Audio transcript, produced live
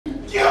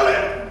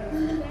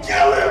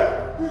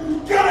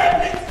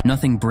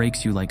Nothing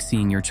breaks you like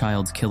seeing your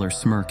child's killer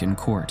smirk in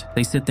court.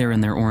 They sit there in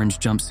their orange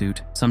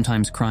jumpsuit,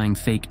 sometimes crying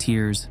fake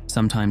tears,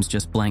 sometimes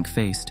just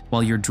blank-faced,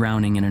 while you're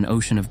drowning in an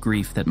ocean of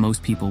grief that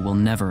most people will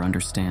never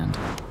understand.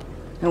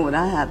 And what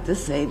I have to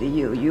say to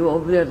you, you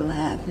over there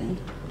laughing,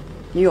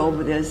 you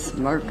over there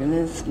smirking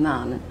and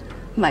smiling,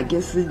 like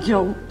it's a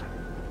joke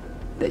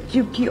that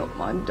you killed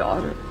my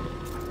daughter.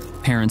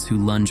 Parents who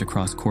lunge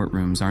across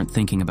courtrooms aren't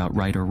thinking about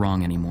right or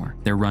wrong anymore.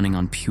 They're running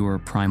on pure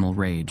primal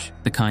rage,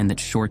 the kind that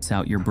shorts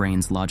out your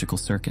brain's logical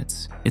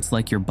circuits. It's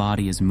like your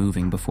body is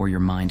moving before your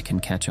mind can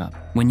catch up.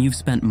 When you've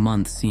spent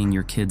months seeing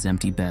your kid's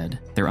empty bed,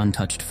 their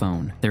untouched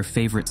phone, their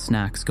favorite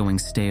snacks going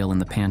stale in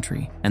the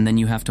pantry, and then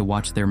you have to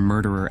watch their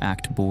murderer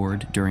act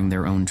bored during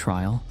their own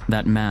trial,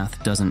 that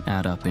math doesn't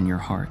add up in your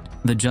heart.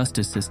 The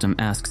justice system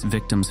asks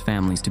victims'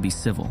 families to be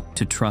civil,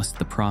 to trust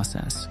the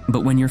process.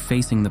 But when you're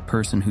facing the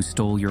person who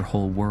stole your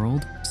whole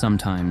world,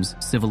 sometimes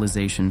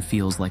civilization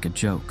feels like a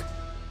joke.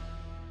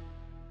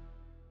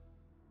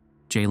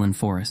 Jaylen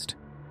Forrest.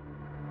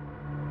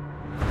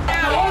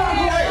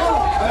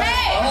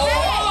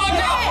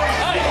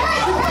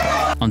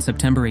 On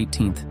September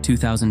 18,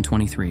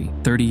 2023,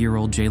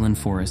 30-year-old Jaylen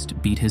Forrest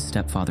beat his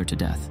stepfather to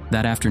death.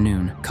 That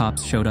afternoon,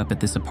 cops showed up at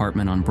this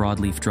apartment on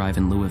Broadleaf Drive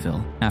in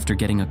Louisville after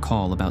getting a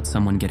call about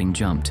someone getting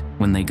jumped.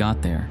 When they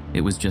got there,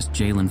 it was just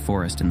Jaylen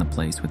Forrest in the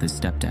place with his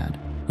stepdad,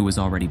 who was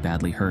already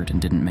badly hurt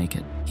and didn't make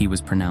it. He was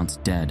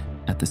pronounced dead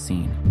at the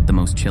scene. The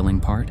most chilling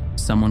part?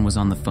 Someone was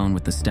on the phone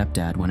with the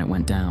stepdad when it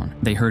went down.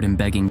 They heard him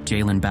begging,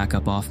 "Jaylen, back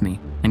up off me,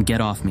 and get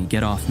off me,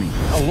 get off me."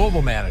 A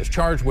Louisville man is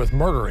charged with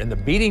murder in the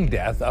beating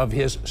death of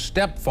his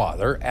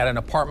stepfather at an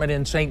apartment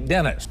in St.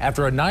 Denis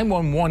after a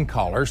 911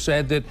 caller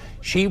said that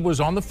she was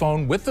on the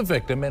phone with the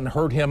victim and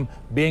heard him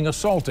being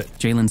assaulted.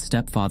 Jaylen's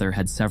stepfather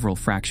had several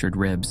fractured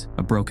ribs,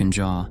 a broken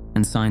jaw,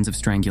 and signs of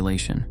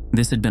strangulation.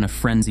 This had been a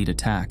frenzied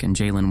attack, and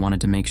Jaylen wanted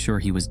to make sure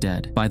he was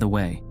dead. By the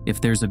way, if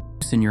there's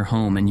abuse in your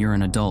home and you're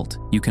an adult,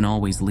 you can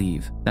always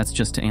leave. That's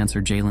just to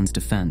answer Jaylen's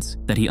defense,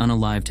 that he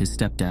unalived his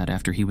stepdad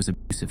after he was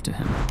abusive to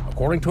him.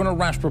 According to an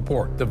arrest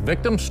report, the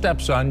victim's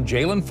stepson,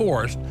 Jaylen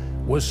Forrest,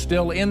 was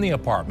still in the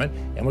apartment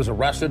and was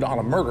arrested on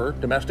a murder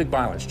domestic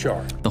violence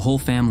charge. The whole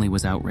family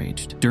was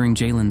outraged. During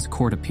Jaylen's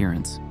court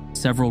appearance,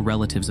 several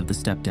relatives of the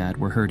stepdad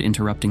were heard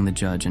interrupting the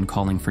judge and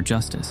calling for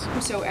justice.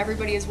 So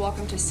everybody is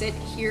welcome to sit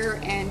here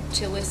and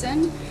to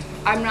listen.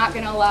 I'm not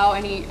going to allow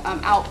any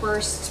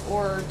outbursts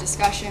or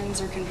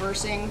discussions or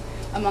conversing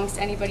amongst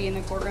anybody in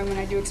the courtroom, and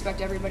I do expect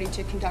everybody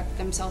to conduct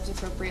themselves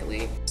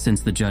appropriately.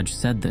 Since the judge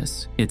said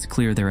this, it's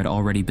clear there had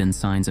already been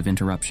signs of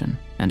interruption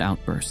and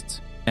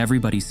outbursts.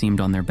 Everybody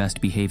seemed on their best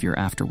behavior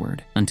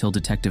afterward, until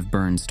Detective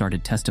Burns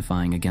started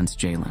testifying against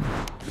Jaylen.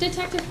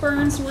 Detective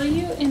Burns, were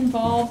you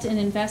involved in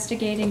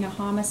investigating a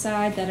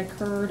homicide that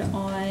occurred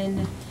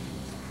on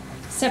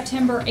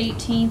September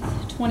 18th,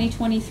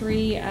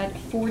 2023 at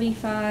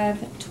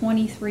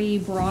 4523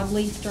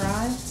 Broadleaf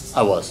Drive?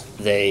 I was.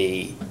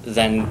 They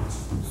then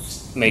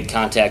made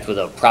contact with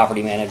a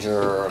property manager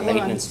or a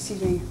maintenance.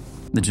 Excuse me.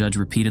 The judge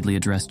repeatedly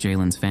addressed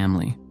Jaylen's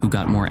family, who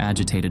got more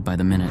agitated by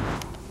the minute.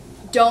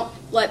 Don't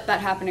let that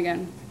happen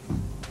again.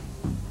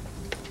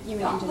 You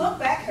Don't look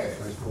back her.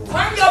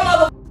 Turn your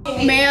mother.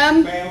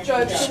 Ma'am.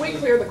 Judge, can we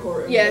clear the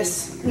courtroom?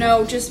 Yes.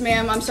 No, just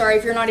ma'am, I'm sorry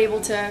if you're not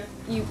able to.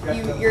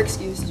 You're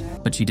excused.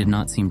 But she did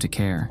not seem to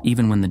care,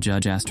 even when the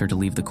judge asked her to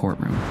leave the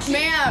courtroom.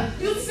 Ma'am.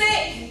 You sick?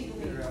 I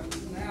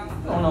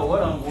don't know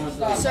what I'm going to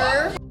do.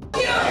 Sir?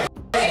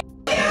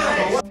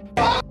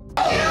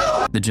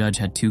 The judge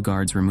had 2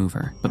 guards remove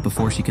her, but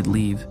before she could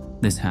leave,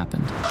 this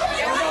happened.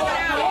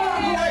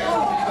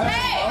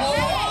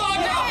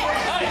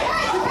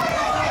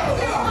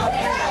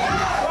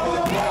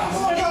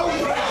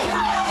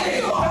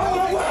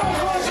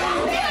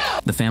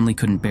 The family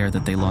couldn't bear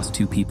that they lost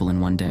 2 people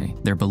in one day,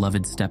 their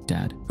beloved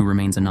stepdad, who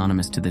remains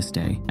anonymous to this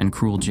day, and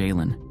cruel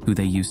Jaylen, who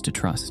they used to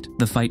trust.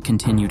 The fight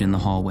continued in the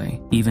hallway,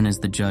 even as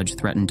the judge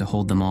threatened to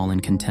hold them all in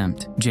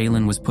contempt.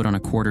 Jaylen was put on a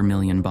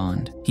 $250,000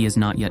 bond. He has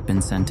not yet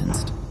been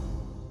sentenced.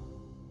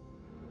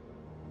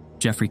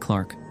 Jeffrey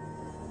Clark.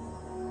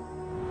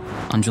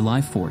 On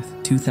July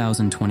 4th,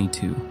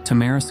 2022,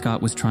 Tamara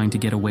Scott was trying to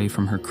get away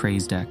from her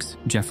crazed ex,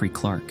 Jeffrey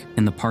Clark,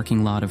 in the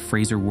parking lot of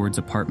Fraser Ward's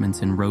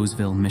apartments in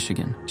Roseville,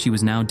 Michigan. She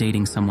was now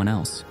dating someone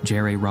else,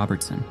 Jerry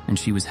Robertson, and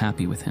she was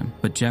happy with him.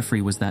 But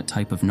Jeffrey was that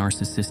type of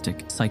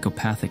narcissistic,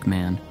 psychopathic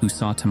man who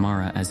saw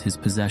Tamara as his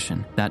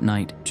possession. That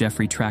night,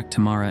 Jeffrey tracked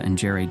Tamara and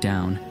Jerry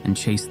down and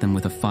chased them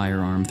with a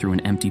firearm through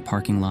an empty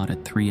parking lot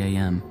at 3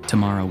 a.m.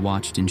 Tamara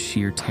watched in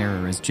sheer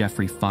terror as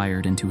Jeffrey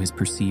fired into his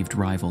perceived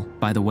rival.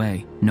 By the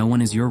way, no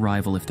one is your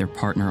rival if their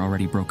partner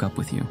already broke up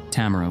with you.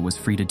 Tamara was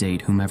free to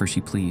date whomever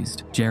she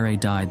pleased. Jerry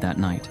died that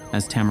night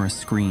as Tamara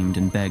screamed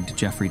and begged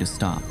Jeffrey to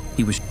stop.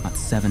 He was shot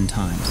 7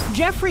 times.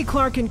 Jeffrey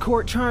Clark in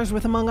court charged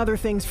with, among other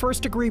things,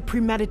 first-degree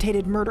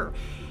premeditated murder.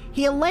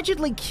 He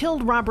allegedly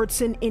killed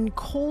Robertson in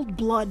cold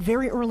blood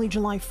very early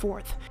July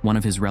 4th. One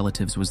of his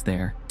relatives was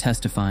there,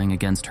 testifying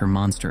against her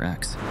monster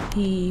ex.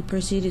 He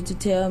proceeded to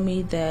tell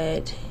me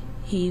that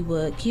he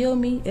would kill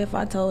me if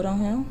I told on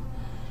him,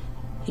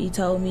 He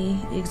told me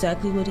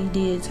exactly what he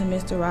did to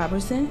Mr.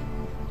 Robertson.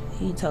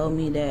 He told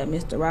me that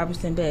Mr.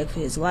 Robertson begged for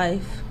his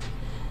life,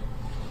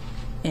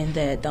 and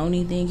that the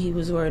only thing he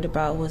was worried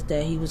about was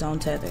that he was on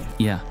tether.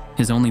 Yeah,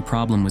 his only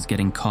problem was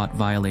getting caught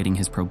violating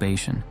his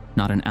probation,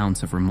 not an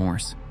ounce of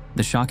remorse.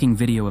 The shocking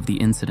video of the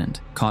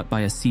incident, caught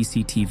by a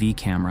CCTV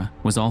camera,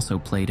 was also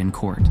played in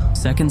court.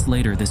 Seconds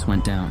later, this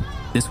went down.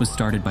 This was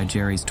started by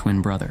Jerry's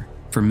twin brother.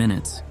 For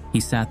minutes, he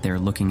sat there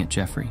looking at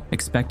Jeffrey,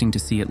 expecting to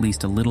see at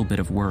least a little bit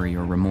of worry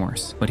or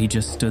remorse, but he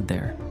just stood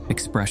there,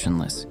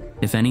 expressionless.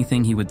 If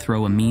anything, he would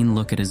throw a mean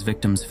look at his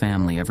victim's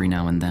family every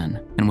now and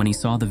then. And when he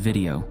saw the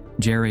video,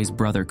 Jerry's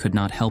brother could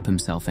not help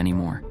himself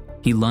anymore.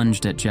 He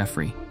lunged at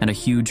Jeffrey, and a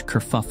huge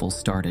kerfuffle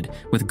started,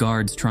 with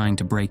guards trying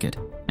to break it,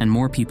 and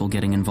more people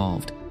getting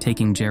involved,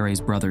 taking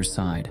Jerry's brother's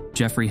side.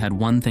 Jeffrey had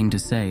one thing to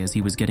say as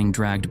he was getting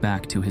dragged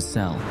back to his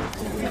cell.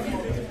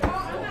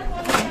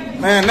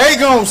 Man, they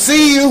gonna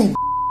see you!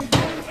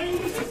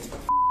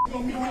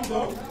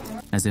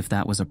 As if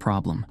that was a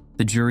problem,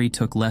 the jury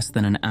took less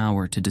than an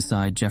hour to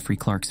decide Jeffrey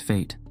Clark's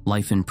fate.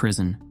 Life in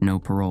prison, no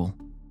parole.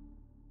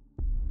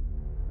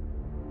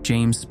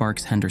 James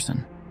Sparks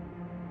Henderson.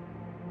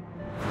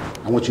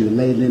 I want you to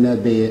lay in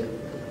that bed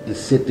and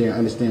sit there and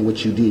understand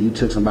what you did. You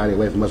took somebody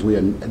away from us. We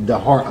are the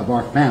heart of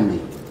our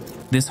family.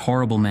 This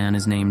horrible man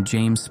is named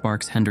James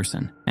Sparks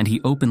Henderson, and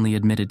he openly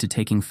admitted to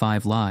taking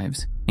 5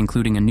 lives,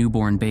 including a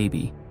newborn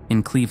baby,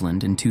 in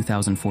Cleveland in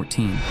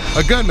 2014.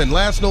 A gunman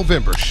last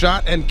November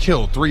shot and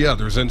killed 3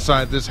 others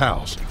inside this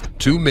house,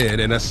 2 men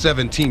and a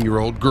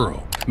 17-year-old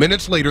girl.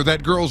 Minutes later,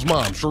 that girl's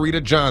mom,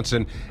 Sharita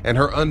Johnson, and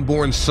her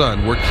unborn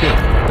son were killed.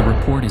 The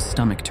report is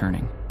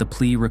stomach-turning. The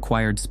plea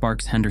required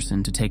Sparks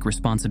Henderson to take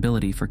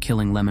responsibility for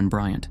killing Lemon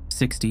Bryant,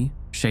 60,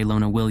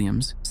 Shaylona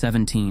Williams,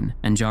 17,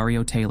 and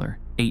Jario Taylor,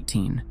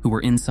 18, who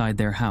were inside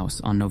their house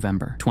on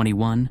November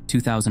 21,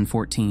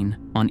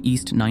 2014, on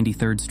East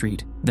 93rd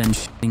Street, then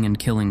shooting and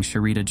killing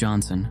Sharita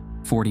Johnson,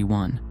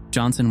 41.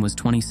 Johnson was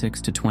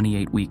 26 to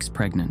 28 weeks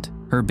pregnant.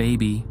 Her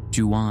baby,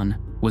 Juwan,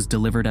 was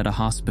delivered at a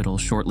hospital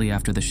shortly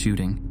after the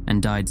shooting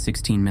and died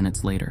 16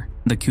 minutes later.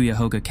 The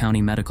Cuyahoga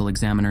County Medical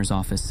Examiner's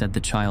Office said the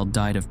child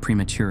died of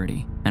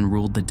prematurity and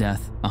ruled the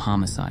death a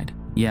homicide.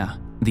 Yeah,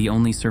 the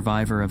only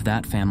survivor of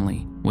that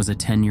family was a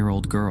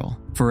 10-year-old girl,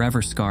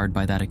 forever scarred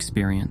by that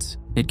experience.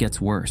 It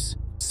gets worse.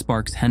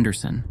 Sparks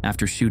Henderson,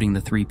 after shooting the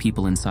 3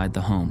 people inside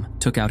the home,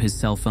 took out his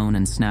cell phone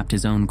and snapped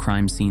his own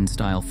crime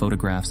scene-style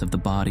photographs of the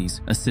bodies,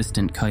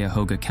 Assistant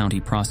Cuyahoga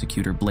County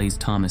Prosecutor Blaze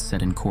Thomas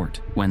said in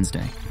court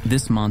Wednesday.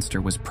 This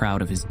monster was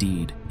proud of his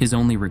deed. His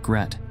only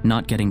regret,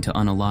 not getting to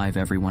unalive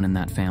everyone in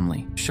that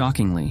family.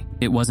 Shockingly,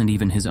 it wasn't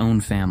even his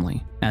own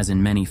family, as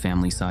in many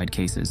family-side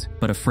cases,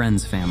 but a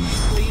friend's family.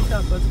 Please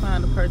help us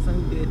find the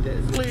person who did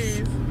this.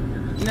 Please.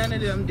 None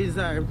of them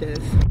deserve this.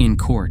 In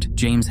court,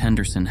 James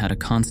Henderson had a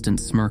constant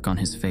smirk on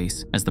his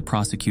face as the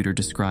prosecutor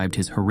described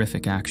his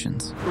horrific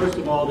actions. First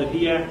of all, that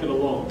he acted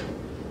alone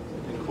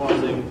in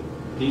causing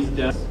these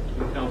deaths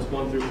in counts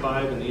 1 through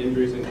 5 and the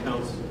injuries in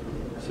counts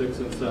 6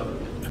 and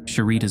 7.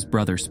 Sharita's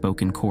brother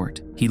spoke in court.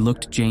 He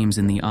looked James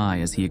in the eye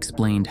as he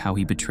explained how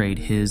he betrayed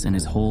his and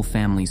his whole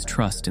family's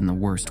trust in the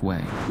worst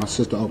way. My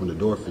sister opened the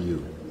door for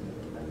you,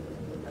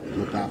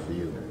 looked out for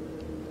you,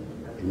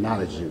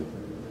 acknowledged you.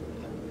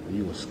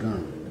 You a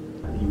scum.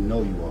 You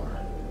know you are.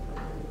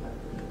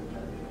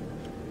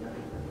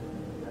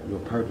 Your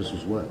purpose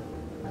was what?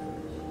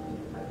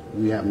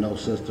 We have no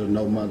sister,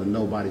 no mother,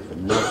 nobody for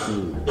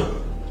nothing.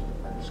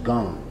 It's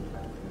gone.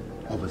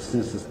 Of a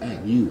senseless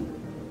act. You,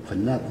 for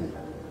nothing.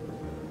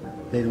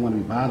 They didn't want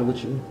to be bothered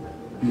with you.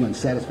 You weren't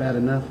satisfied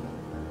enough.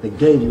 They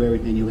gave you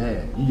everything you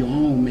had. You're your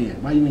own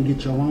man. Why you didn't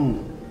get your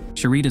own?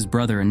 Sharita's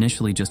brother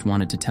initially just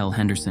wanted to tell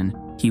Henderson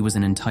he was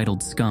an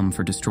entitled scum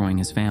for destroying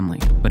his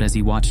family, but as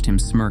he watched him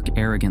smirk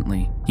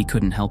arrogantly, he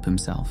couldn't help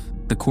himself.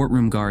 The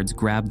courtroom guards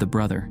grabbed the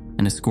brother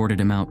and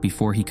escorted him out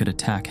before he could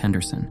attack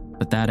Henderson,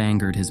 but that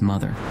angered his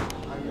mother.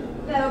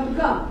 Let him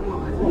go.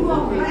 You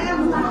won't be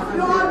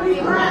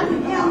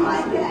grabbing him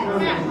like that.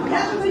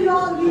 That's what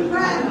y'all be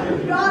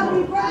grabbing.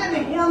 Y'all be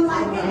grabbing him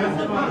like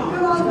that.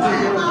 You won't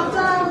grab my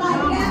son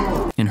like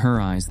that. In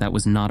her eyes, that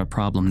was not a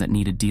problem that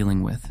needed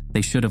dealing with.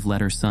 They should have let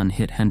her son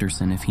hit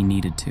Henderson if he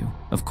needed to.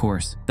 Of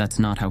course, that's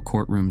not how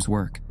courtrooms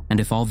work. And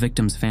if all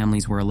victims'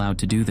 families were allowed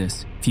to do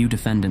this, few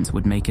defendants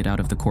would make it out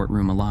of the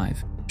courtroom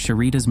alive.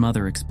 Sharita's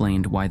mother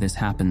explained why this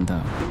happened,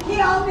 though. He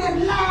out there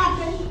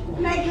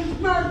laughing, making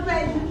smirk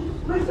faces.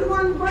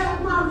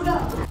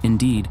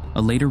 Indeed,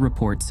 a later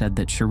report said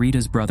that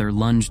Sharita's brother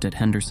lunged at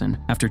Henderson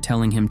after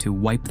telling him to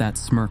wipe that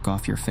smirk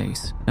off your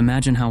face.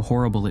 Imagine how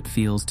horrible it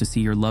feels to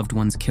see your loved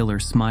one's killer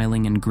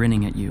smiling and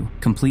grinning at you,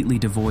 completely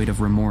devoid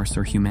of remorse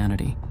or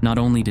humanity. Not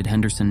only did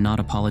Henderson not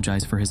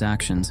apologize for his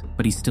actions,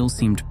 but he still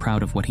seemed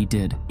proud of what he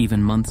did,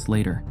 even months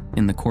later,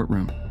 in the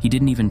courtroom. He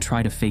didn't even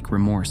try to fake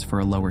remorse for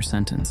a lower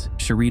sentence.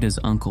 Sharita's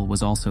uncle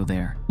was also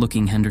there,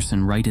 looking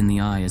Henderson right in the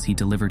eye as he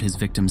delivered his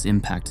victim's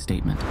impact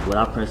statement. What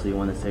I personally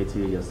want to say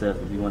to yourself,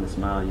 if you want to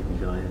smile, you can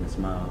go ahead and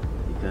smile,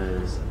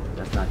 because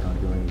that's not going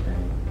to do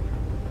anything.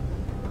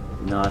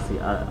 No, see,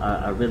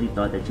 I really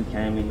thought that you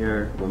came in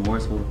here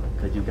remorseful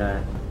because you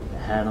got a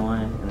hat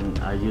on, and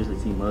I usually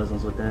see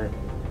Muslims with that.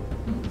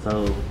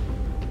 So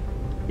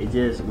it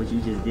just, what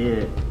you just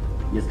did,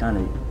 just kind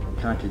of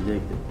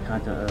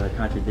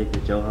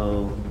contradicted your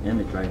whole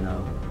image right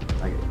now.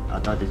 Like, I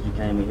thought that you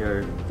came in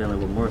here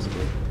feeling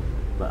remorseful,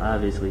 but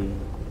obviously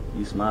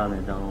you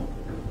smiling don't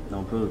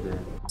prove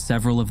that.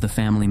 Several of the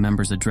family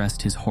members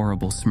addressed his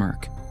horrible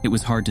smirk. It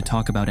was hard to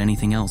talk about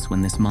anything else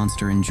when this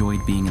monster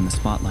enjoyed being in the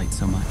spotlight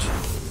so much.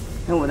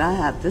 And what I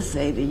have to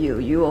say to you,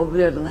 you over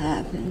there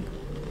laughing,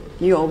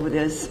 you over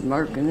there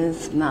smirking and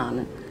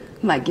smiling,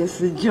 like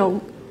it's a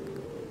joke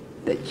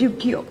that you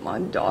killed my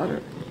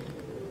daughter,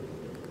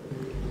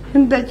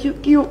 and that you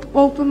killed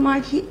both of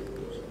my kids.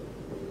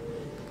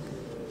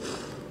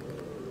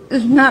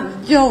 It's not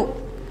a joke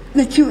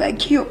that you had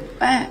killed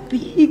 5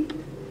 people.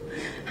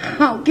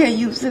 How can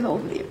you sit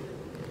over there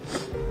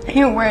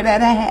and wear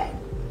that hat?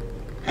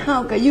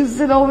 How can you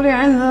sit over there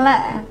and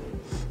laugh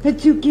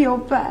that you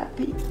killed 5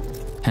 people?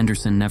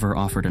 Henderson never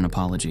offered an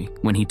apology.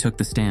 When he took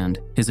the stand,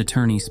 his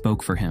attorney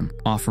spoke for him,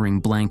 offering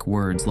blank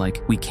words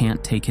like, "We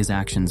can't take his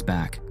actions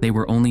back." They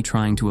were only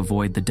trying to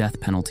avoid the death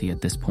penalty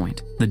at this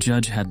point. The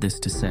judge had this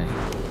to say.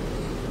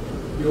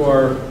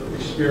 Your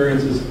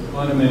experience is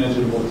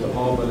unimaginable to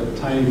all but a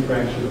tiny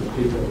fraction of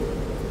people.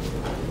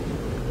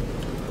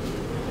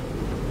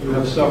 You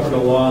have suffered a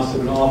loss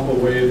in an awful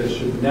way that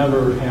should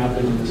never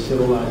happen in a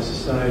civilized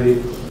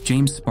society.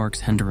 James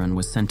Sparks Henderson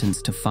was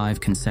sentenced to 5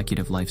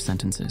 consecutive life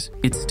sentences.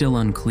 It's still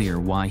unclear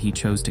why he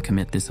chose to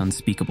commit this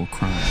unspeakable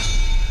crime.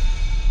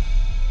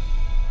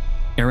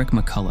 Eric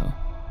McCullough.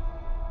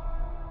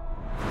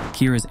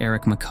 Here is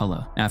Eric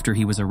McCullough after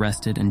he was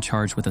arrested and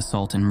charged with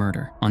assault and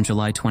murder. On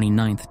July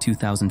 29,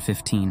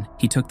 2015,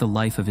 he took the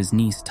life of his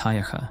niece,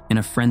 Tayacha, in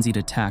a frenzied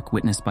attack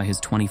witnessed by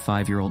his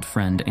 25-year-old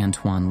friend,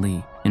 Antoine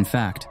Lee. In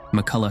fact,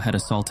 McCullough had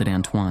assaulted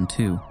Antoine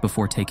too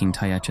before taking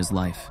Tayacha's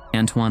life.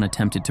 Antoine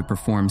attempted to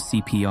perform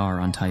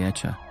CPR on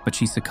Tayacha, but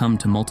she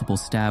succumbed to multiple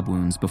stab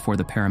wounds before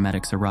the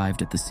paramedics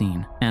arrived at the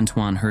scene.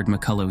 Antoine heard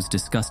McCullough's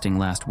disgusting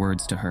last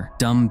words to her,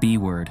 "Dumb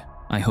B-word.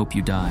 I hope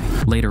you die."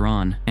 Later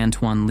on,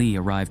 Antoine Lee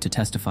arrived to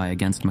testify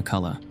against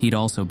McCullough. He'd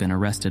also been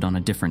arrested on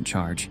a different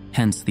charge,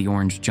 hence the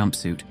orange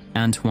jumpsuit.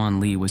 Antoine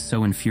Lee was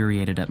so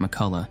infuriated at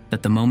McCullough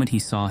that the moment he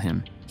saw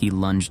him, he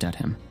lunged at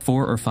him.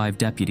 4 or 5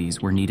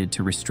 deputies were needed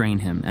to restrain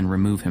him and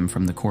remove him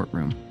from the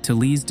courtroom. To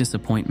Lee's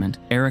disappointment,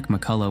 Eric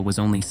McCullough was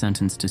only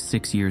sentenced to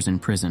 6 years in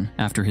prison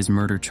after his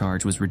murder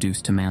charge was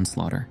reduced to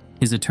manslaughter.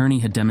 His attorney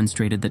had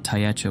demonstrated that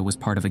Tayacha was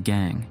part of a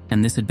gang,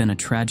 and this had been a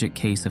tragic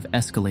case of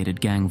escalated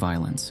gang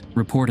violence.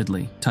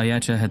 Reportedly,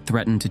 Tayacha had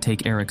threatened to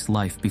take Eric's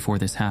life before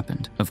this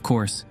happened. Of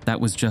course, that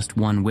was just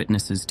one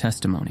witness's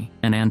testimony,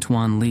 and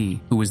Antoine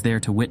Lee, who was there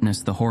to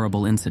witness the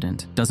horrible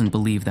incident, doesn't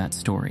believe that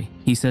story.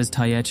 He says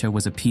Tayacha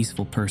was a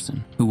peaceful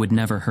person who would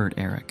never hurt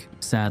Eric.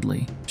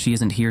 Sadly, she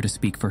isn't here to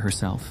speak for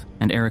herself,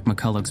 and Eric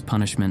McCullough's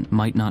punishment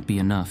might not be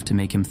enough to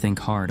make him think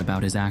hard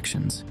about his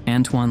actions.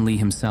 Antoine Lee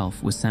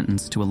himself was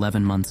sentenced to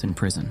 11 months in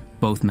prison.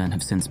 Both men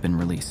have since been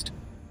released.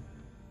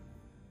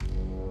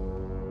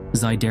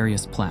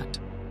 Zydarius Platt.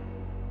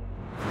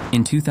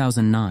 In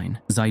 2009,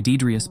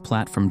 Zydarius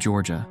Platt from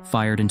Georgia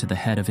fired into the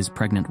head of his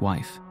pregnant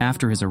wife.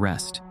 After his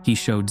arrest, he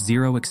showed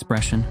zero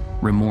expression,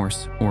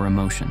 remorse, or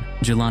emotion.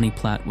 Jelani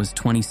Platt was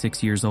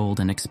 26 years old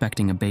and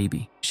expecting a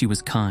baby. She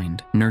was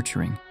kind,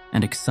 nurturing,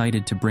 and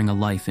excited to bring a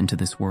life into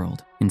this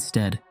world.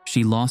 Instead,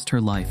 she lost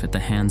her life at the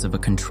hands of a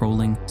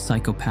controlling,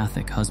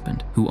 psychopathic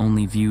husband who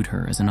only viewed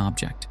her as an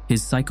object.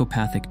 His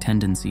psychopathic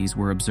tendencies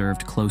were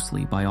observed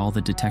closely by all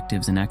the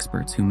detectives and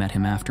experts who met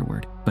him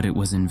afterward, but it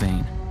was in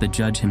vain. The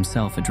judge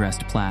himself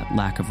addressed Platt's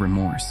lack of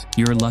remorse.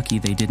 "You're lucky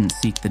they didn't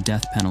seek the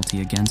death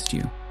penalty against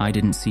you. I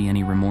didn't see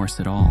any remorse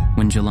at all."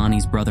 When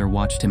Jelani's brother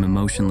watched him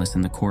emotionless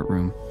in the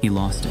courtroom, he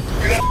lost it.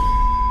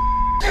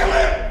 Kill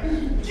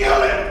him!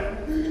 Kill him!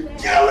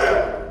 Kill him!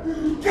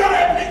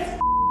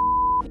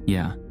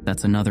 Yeah,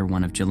 that's another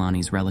one of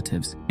Jelani's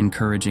relatives,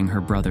 encouraging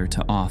her brother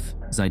to off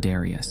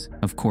Zydarius.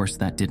 Of course,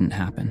 that didn't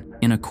happen.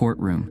 In a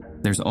courtroom,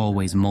 there's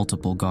always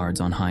multiple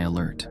guards on high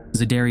alert.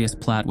 Zydarius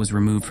Platt was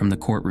removed from the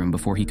courtroom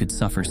before he could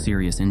suffer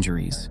serious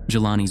injuries.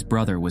 Jelani's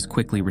brother was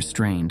quickly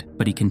restrained,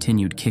 but he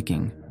continued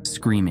kicking,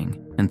 screaming,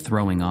 and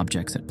throwing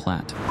objects at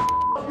Platt.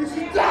 You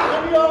should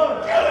die! Get me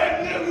on! Kill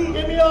him, nigga!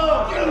 Get me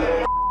on! Kill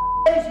him!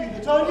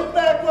 It's on your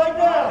back right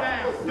now!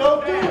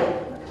 Don't do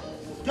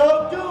it!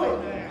 Don't do it!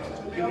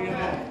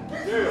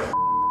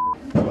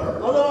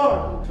 Hold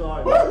on.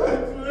 Sorry. We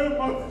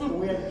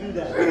had to do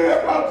that.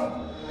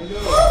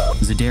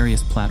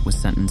 Zydarius Platt was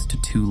sentenced to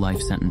 2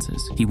 life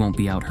sentences. He won't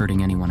be out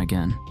hurting anyone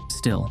again.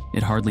 Still,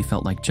 it hardly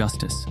felt like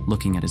justice,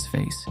 looking at his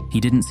face. He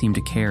didn't seem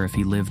to care if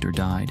he lived or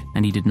died,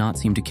 and he did not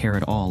seem to care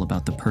at all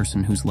about the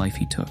person whose life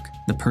he took,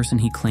 the person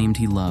he claimed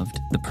he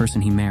loved, the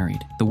person he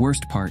married. The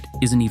worst part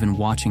isn't even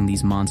watching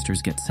these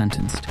monsters get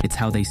sentenced. It's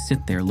how they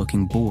sit there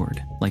looking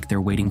bored, like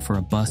they're waiting for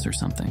a bus or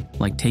something,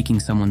 like taking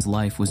someone's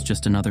life was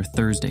just another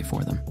Thursday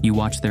for them. You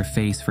watch their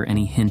face for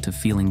any hint of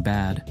feeling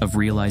bad, of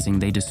realizing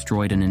they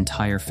destroyed an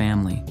entire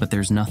family, but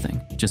there's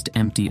nothing, just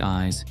empty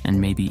eyes and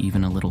maybe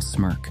even a little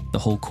smirk. The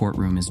whole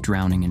courtroom is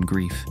drowning in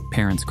grief.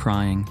 Parents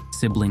crying,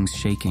 siblings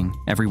shaking,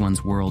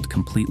 everyone's world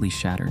completely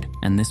shattered,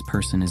 and this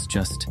person is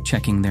just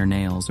checking their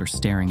nails or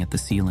staring at the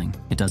ceiling.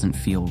 It doesn't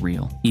feel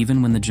real.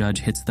 Even when the judge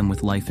hits them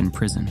with life in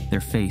prison,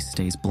 their face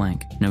stays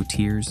blank. No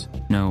tears,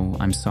 no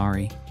 "I'm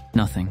sorry,"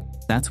 nothing.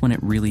 That's when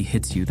it really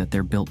hits you that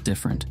they're built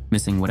different,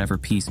 missing whatever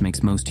piece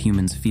makes most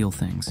humans feel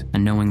things,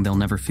 and knowing they'll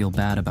never feel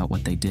bad about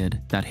what they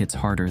did, that hits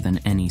harder than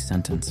any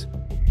sentence.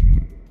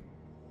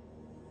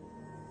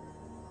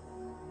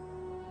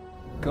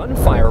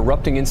 Gunfire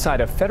erupting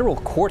inside a federal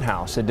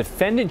courthouse. A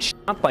defendant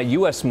shot by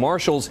U.S.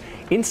 Marshals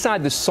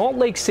inside the Salt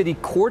Lake City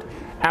court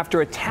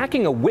after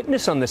attacking a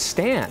witness on the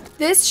stand.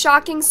 This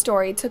shocking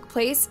story took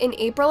place in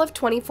April of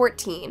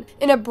 2014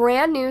 in a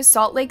brand new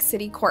Salt Lake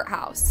City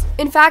courthouse.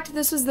 In fact,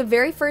 this was the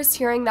very first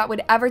hearing that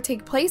would ever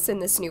take place in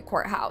this new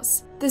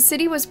courthouse. The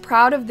city was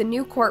proud of the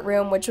new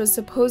courtroom, which was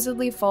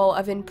supposedly full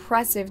of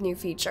impressive new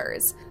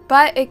features,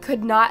 but it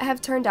could not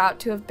have turned out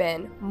to have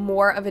been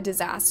more of a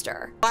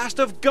disaster. A blast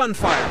of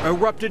gunfire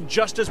erupted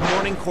just as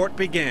morning court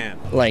began.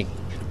 Like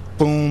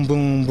boom,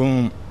 boom,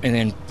 boom, and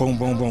then boom,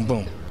 boom, boom,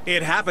 boom.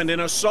 It happened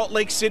in a Salt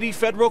Lake City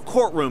federal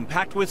courtroom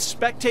packed with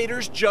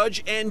spectators,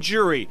 judge, and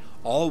jury,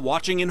 all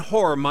watching in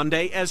horror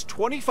Monday as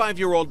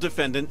 25-year-old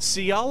defendant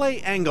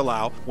Siale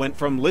Angelau went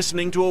from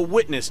listening to a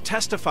witness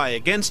testify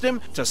against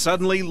him to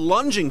suddenly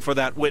lunging for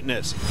that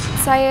witness.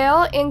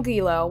 Siale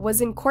Angelau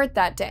was in court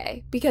that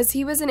day because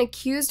he was an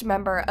accused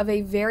member of a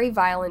very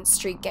violent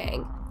street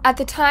gang. At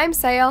the time,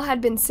 Siale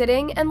had been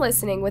sitting and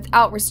listening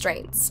without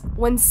restraints,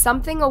 when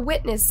something a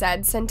witness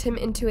said sent him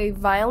into a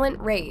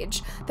violent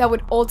rage that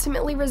would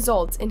ultimately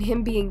result in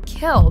him being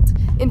killed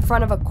in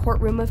front of a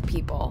courtroom of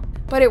people.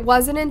 But it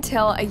wasn't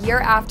until a year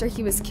after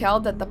he was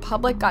killed that the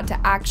public got to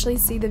actually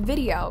see the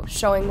video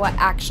showing what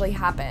actually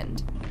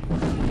happened.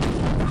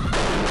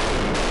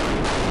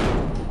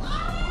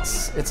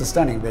 It's a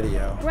stunning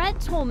video. Brett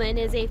Tolman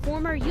is a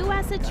former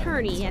U.S.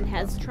 attorney and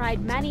has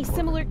tried many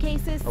similar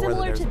cases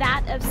similar to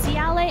that of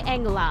Siale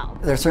Angelau.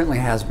 There certainly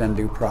has been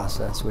due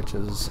process, which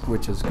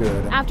is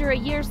good. After a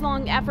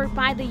years-long effort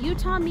by the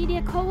Utah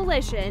Media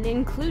Coalition,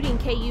 including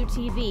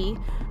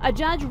KUTV, a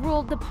judge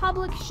ruled the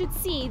public should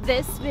see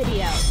this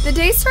video. The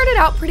day started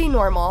out pretty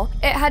normal.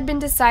 It had been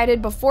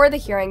decided before the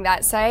hearing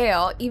that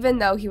Siale, even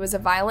though he was a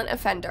violent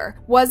offender,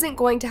 wasn't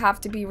going to have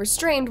to be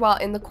restrained while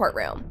in the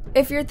courtroom.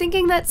 If you're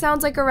thinking that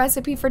sounds like a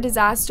recipe for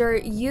disaster,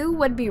 you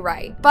would be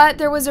right. But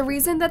there was a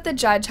reason that the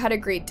judge had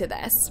agreed to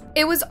this.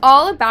 It was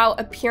all about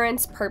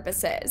appearance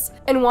purposes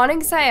and wanting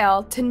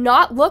Siale to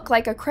not look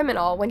like a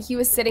criminal when he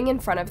was sitting in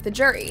front of the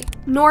jury.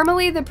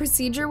 Normally, the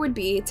procedure would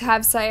be to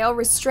have Siale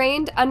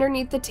restrained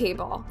underneath the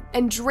table,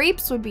 and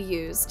drapes would be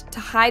used to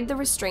hide the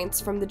restraints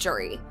from the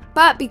jury.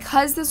 But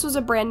because this was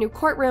a brand new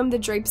courtroom, the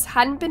drapes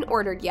hadn't been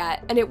ordered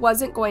yet, and it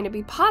wasn't going to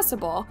be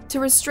possible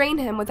to restrain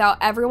him without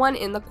everyone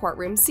in the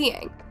courtroom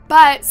seeing.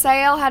 But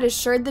Siale had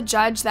assured the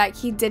judge that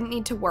he didn't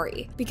need to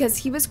worry because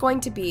he was going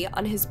to be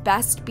on his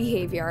best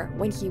behavior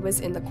when he was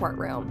in the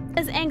courtroom.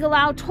 As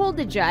Angelau told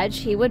the judge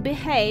he would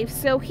behave,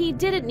 so he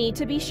didn't need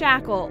to be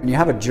shackled. When you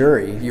have a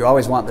jury, you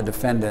always want the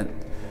defendant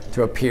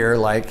to appear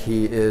like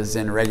he is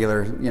in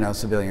regular,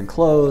 civilian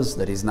clothes,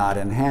 that he's not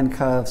in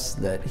handcuffs,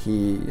 that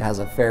he has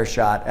a fair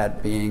shot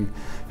at being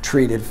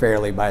treated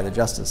fairly by the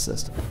justice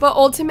system. But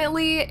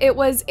ultimately, it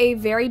was a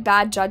very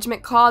bad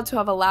judgment call to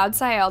have allowed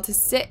Siale to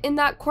sit in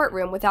that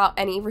courtroom without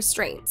any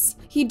restraints.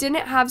 He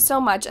didn't have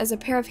so much as a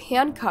pair of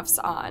handcuffs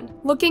on.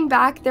 Looking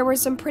back, there were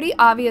some pretty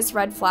obvious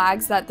red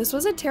flags that this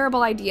was a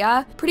terrible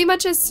idea pretty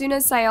much as soon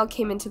as Siale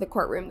came into the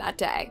courtroom that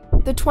day.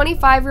 The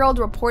 25-year-old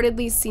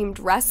reportedly seemed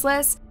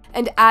restless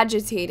and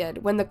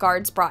agitated when the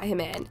guards brought him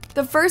in.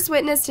 The first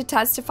witness to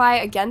testify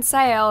against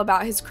Siale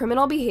about his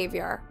criminal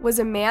behavior was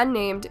a man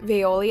named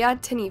Veolia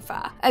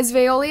Tanifa. As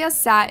Veolia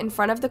sat in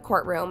front of the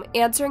courtroom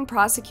answering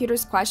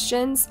prosecutors'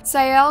 questions,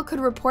 Siale could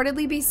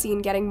reportedly be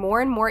seen getting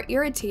more and more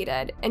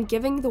irritated and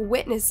giving the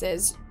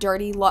witnesses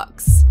dirty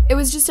looks. It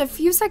was just a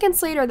few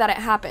seconds later that it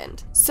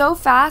happened, so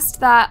fast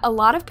that a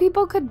lot of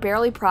people could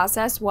barely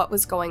process what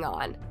was going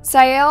on.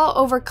 Siale,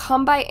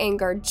 overcome by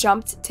anger,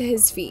 jumped to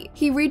his feet.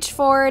 He reached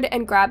forward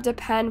and grabbed a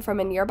pen from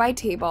a nearby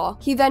table.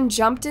 He then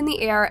jumped in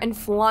the air and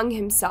flung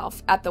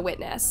himself at the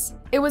witness.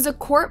 It was a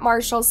court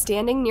marshal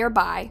standing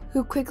nearby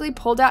who quickly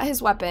pulled out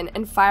his weapon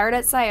and fired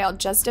at Siale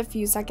just a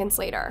few seconds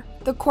later.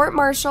 The court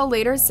marshal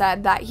later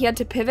said that he had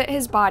to pivot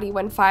his body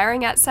when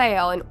firing at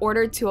Siale in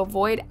order to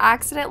avoid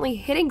accidentally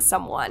hitting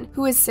someone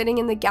who was sitting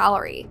in the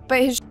gallery,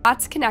 but his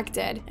shots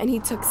connected and he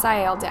took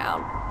Siale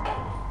down.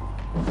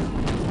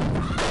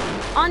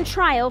 On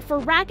trial for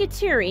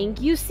racketeering,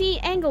 you see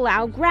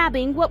Angelau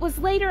grabbing what was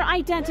later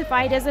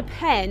identified as a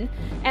pen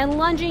and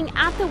lunging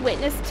at the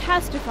witness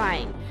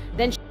testifying.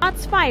 Then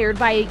shots fired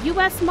by a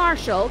U.S.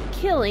 Marshal,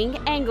 killing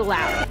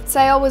Angelau.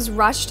 Siale was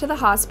rushed to the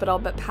hospital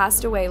but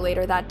passed away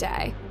later that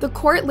day. The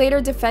court later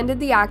defended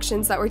the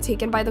actions that were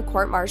taken by the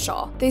court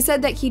marshal. They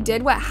said that he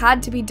did what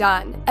had to be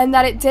done and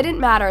that it didn't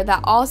matter that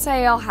all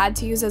Siale had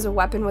to use as a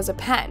weapon was a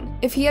pen.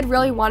 If he had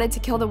really wanted to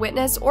kill the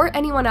witness or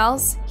anyone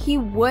else, he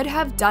would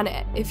have done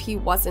it if he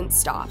wasn't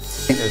stopped.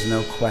 I think there's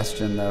no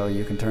question, though,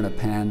 you can turn a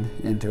pen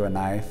into a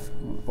knife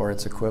or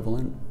its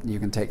equivalent. You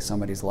can take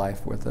somebody's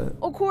life with it.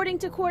 According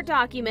to court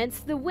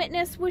documents, the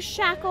witness was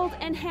shackled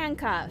and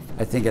handcuffed.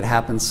 I think it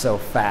happens so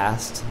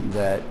fast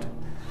that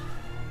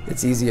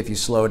it's easy if you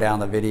slow down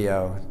the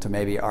video to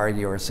maybe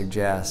argue or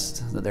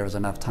suggest that there was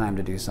enough time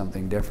to do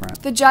something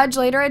different. The judge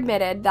later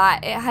admitted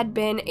that it had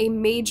been a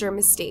major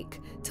mistake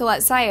to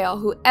let Sael,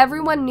 who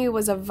everyone knew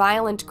was a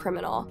violent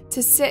criminal,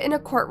 to sit in a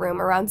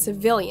courtroom around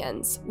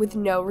civilians with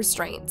no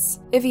restraints.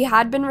 If he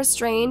had been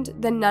restrained,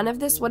 then none of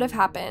this would have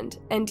happened,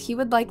 and he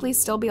would likely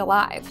still be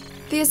alive.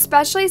 The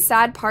especially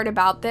sad part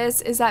about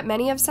this is that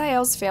many of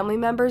Sael's family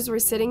members were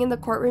sitting in the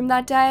courtroom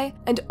that day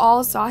and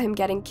all saw him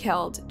getting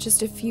killed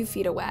just a few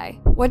feet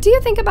away. What do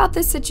you think about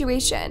this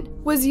situation?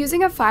 Was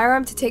using a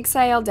firearm to take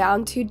Sael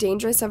down too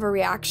dangerous of a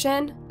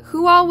reaction?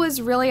 Who all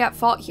was really at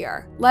fault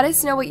here? Let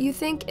us know what you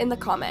think in the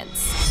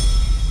comments.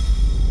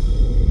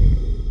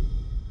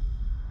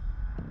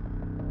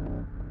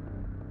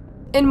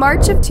 In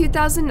March of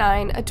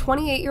 2009, a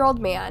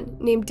 28-year-old man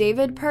named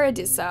David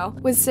Paradiso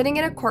was sitting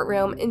in a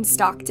courtroom in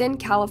Stockton,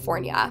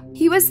 California.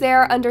 He was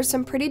there under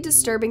some pretty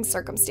disturbing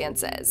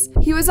circumstances.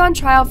 He was on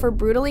trial for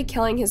brutally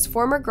killing his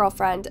former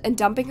girlfriend and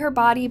dumping her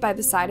body by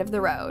the side of the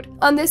road.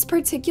 On this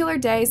particular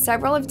day,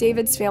 several of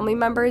David's family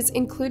members,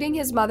 including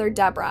his mother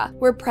Deborah,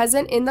 were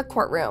present in the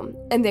courtroom,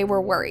 and they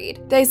were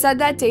worried. They said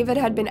that David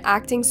had been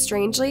acting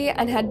strangely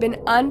and had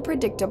been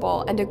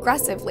unpredictable and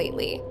aggressive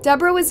lately.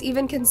 Deborah was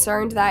even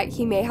concerned that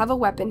he may have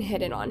a weapon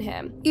hidden on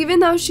him.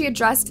 Even though she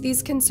addressed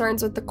these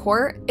concerns with the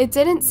court, it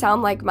didn't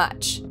sound like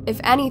much,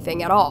 if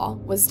anything at all,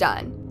 was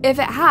done. If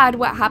it had,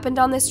 what happened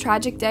on this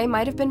tragic day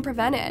might have been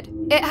prevented.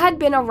 It had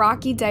been a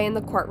rocky day in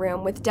the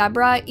courtroom, with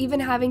Deborah even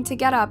having to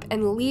get up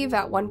and leave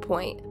at one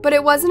point. But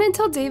it wasn't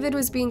until David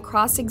was being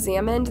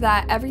cross-examined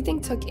that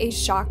everything took a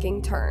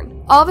shocking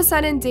turn. All of a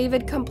sudden,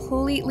 David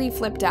completely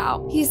flipped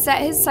out. He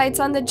set his sights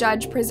on the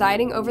judge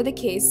presiding over the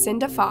case,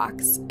 Cinda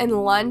Fox,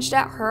 and lunged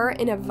at her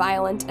in a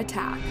violent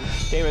attack.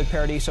 David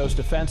Paradiso's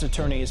defense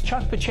attorney is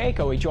Chuck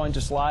Pacheco. He joins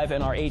us live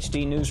in our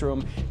HD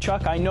newsroom.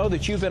 Chuck, I know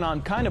that you've been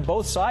on kind of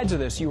both sides of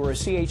this. You were a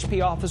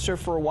CHP officer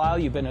for a while.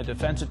 You've been a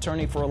defense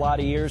attorney for a lot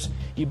of years.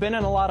 You've been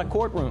in a lot of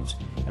courtrooms,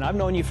 and I've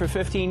known you for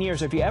 15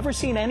 years. Have you ever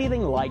seen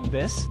anything like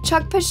this?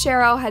 Chuck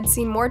Pacheco had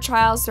seen more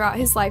trials throughout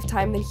his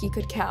lifetime than he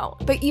could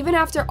count. But even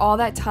after all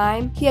that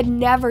time, he had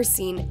never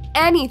seen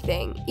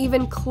anything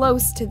even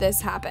close to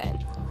this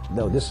happen.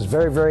 No, this is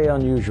very, very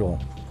unusual.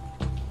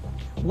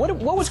 What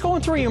was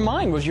going through your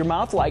mind? Was your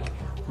mouth like,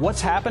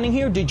 what's happening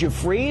here? Did you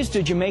freeze?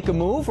 Did you make a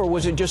move? Or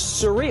was it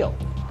just surreal?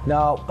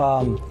 No,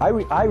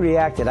 I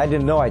reacted. I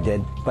didn't know I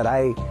did, but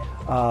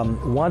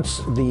once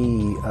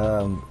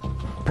the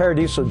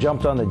Paradiso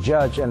jumped on the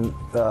judge and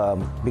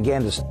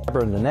began to stab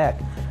her in the neck,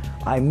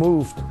 I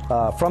moved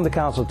from the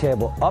counsel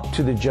table up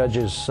to the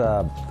judge's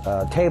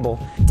table.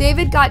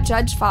 David got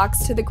Judge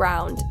Fox to the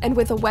ground, and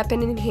with a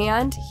weapon in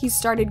hand, he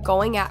started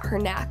going at her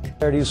neck.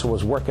 Paradiso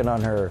was working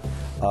on her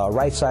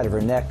right side of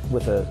her neck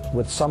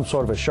with some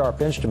sort of a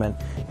sharp instrument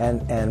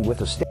and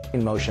with a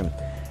stabbing motion.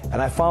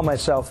 And I found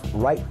myself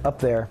right up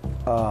there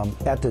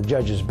at the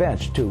judge's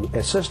bench to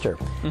assist her.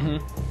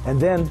 Mm-hmm. And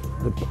then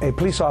a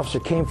police officer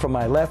came from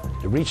my left,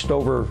 reached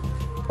over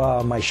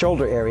my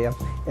shoulder area,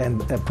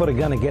 and put a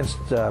gun against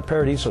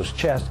Paradiso's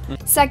chest.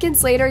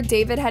 Seconds later,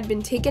 David had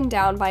been taken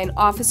down by an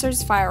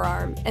officer's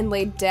firearm and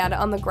laid dead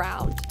on the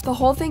ground. The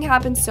whole thing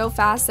happened so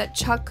fast that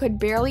Chuck could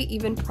barely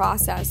even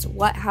process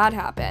what had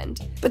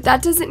happened. But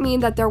that doesn't mean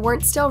that there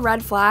weren't still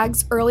red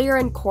flags earlier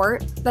in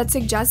court that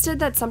suggested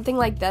that something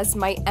like this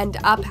might end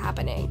up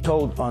happening.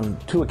 Told on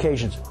 2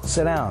 occasions,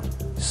 sit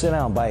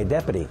down by a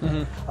deputy.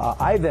 Mm-hmm.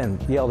 I then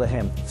yelled at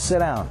him, sit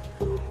down.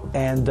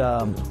 And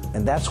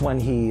that's when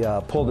he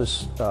pulled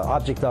this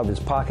object out of his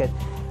pocket,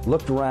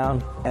 looked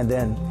around, and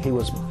then he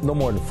was no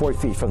more than 4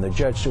 feet from the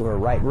judge to her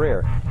right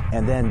rear,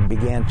 and then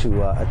began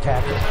to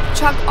attack her.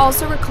 Chuck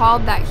also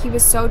recalled that he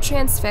was so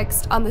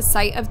transfixed on the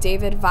sight of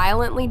David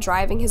violently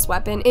driving his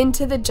weapon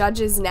into the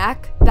judge's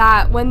neck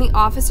that when the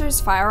officer's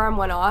firearm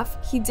went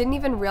off, he didn't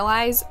even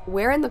realize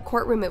where in the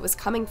courtroom it was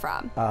coming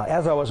from.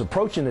 As I was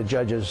approaching the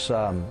judge's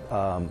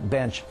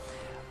bench,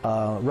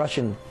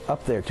 rushing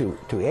up there to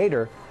aid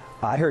her,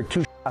 I heard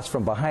 2 shots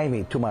from behind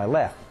me to my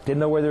left. Didn't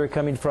know where they were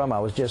coming from. I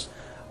was just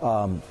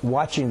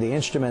watching the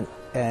instrument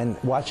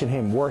and watching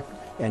him work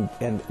and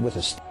with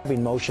a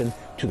stabbing motion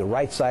to the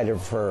right side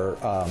of her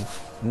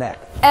neck.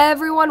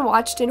 Everyone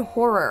watched in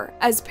horror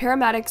as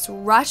paramedics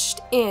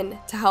rushed in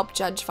to help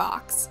Judge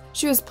Fox.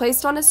 She was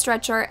placed on a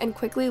stretcher and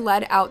quickly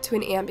led out to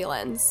an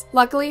ambulance.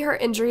 Luckily, her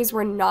injuries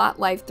were not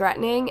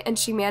life-threatening, and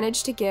she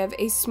managed to give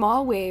a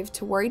small wave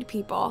to worried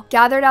people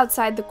gathered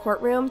outside the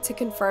courtroom to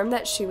confirm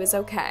that she was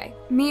okay.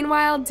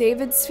 Meanwhile,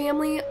 David's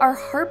family are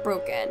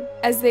heartbroken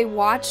as they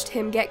watched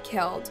him get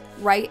killed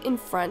right in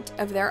front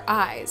of their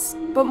eyes.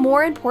 But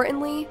more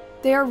importantly,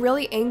 they are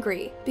really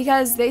angry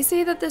because they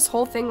say that this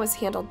whole thing was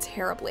handled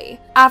terribly.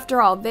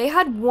 After all, they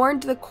had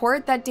warned the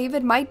court that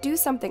David might do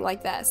something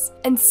like this,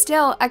 and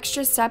still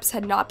extra steps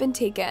had not been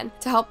taken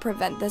to help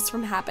prevent this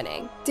from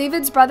happening.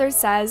 David's brother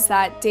says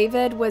that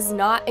David was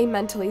not a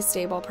mentally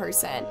stable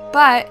person,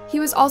 but he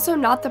was also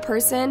not the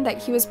person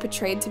that he was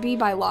portrayed to be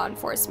by law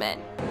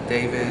enforcement.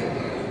 David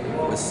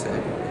was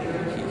sick.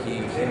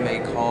 He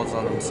made calls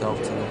on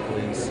himself to the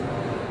police.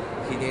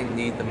 He didn't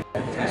need the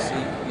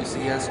meth. You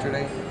see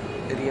yesterday?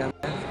 Did he have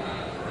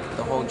meth?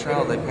 The whole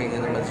trial they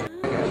painted him as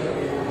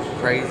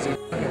crazy.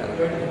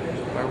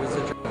 Where was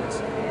the drugs?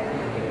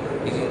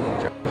 He didn't need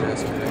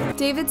drugs yesterday.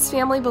 David's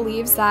family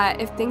believes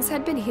that if things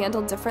had been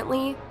handled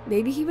differently,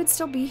 maybe he would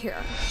still be here.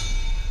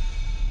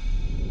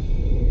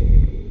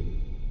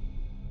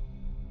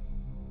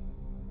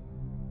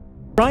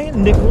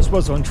 Brian Nichols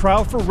was on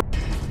trial for rape.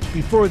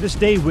 Before this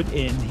day would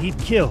end, he'd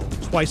killed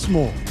twice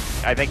more.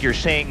 I think you're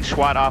seeing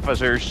SWAT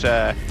officers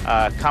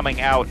coming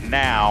out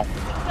now.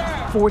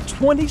 For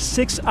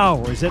 26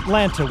 hours,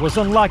 Atlanta was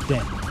on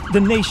lockdown,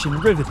 the nation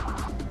riveted.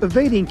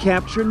 Evading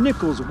capture,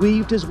 Nichols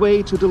weaved his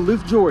way to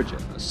Duluth, Georgia,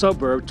 a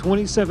suburb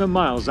 27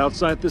 miles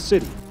outside the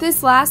city.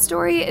 This last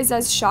story is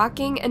as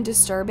shocking and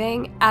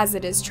disturbing as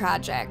it is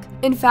tragic.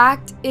 In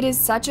fact, it is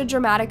such a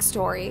dramatic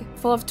story,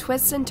 full of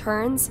twists and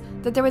turns,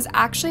 that there was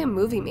actually a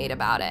movie made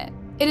about it.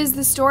 It is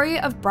the story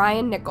of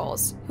Brian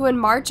Nichols, who in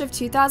March of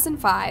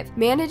 2005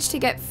 managed to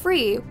get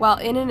free while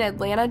in an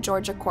Atlanta,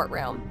 Georgia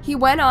courtroom. He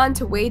went on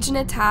to wage an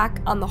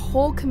attack on the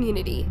whole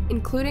community,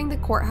 including the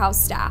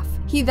courthouse staff.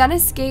 He then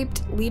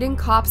escaped, leading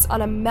cops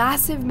on a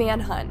massive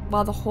manhunt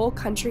while the whole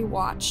country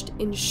watched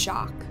in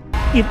shock.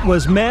 It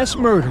was mass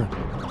murder.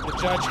 The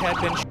judge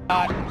had been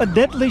shot. A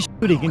deadly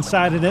shooting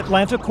inside an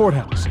Atlanta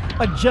courthouse.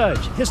 A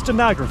judge, his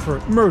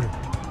stenographer, murdered.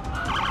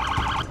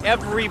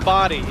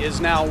 Everybody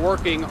is now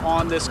working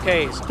on this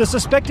case. The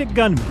suspected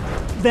gunman,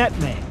 that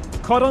man,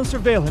 caught on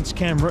surveillance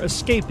camera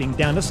escaping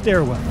down a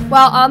stairwell.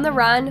 While on the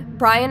run,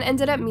 Brian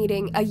ended up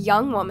meeting a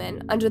young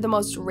woman under the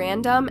most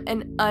random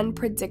and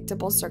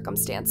unpredictable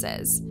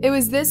circumstances. It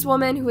was this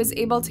woman who was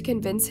able to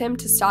convince him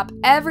to stop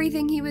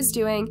everything he was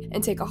doing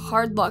and take a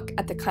hard look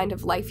at the kind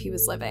of life he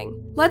was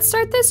living. Let's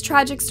start this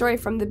tragic story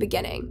from the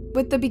beginning,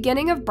 with the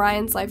beginning of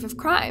Brian's life of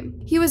crime.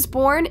 He was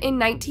born in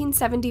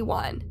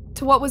 1971.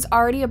 To what was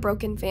already a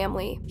broken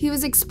family. He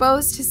was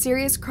exposed to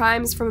serious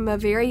crimes from a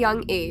very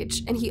young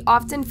age, and he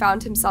often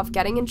found himself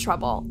getting in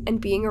trouble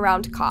and being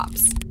around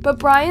cops. But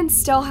Brian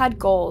still had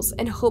goals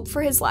and hope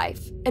for his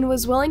life, and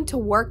was willing to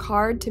work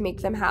hard to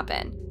make them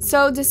happen.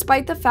 So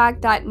despite the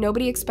fact that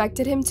nobody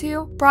expected him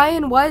to,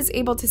 Brian was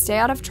able to stay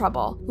out of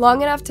trouble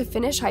long enough to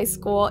finish high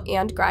school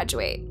and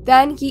graduate.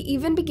 Then he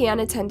even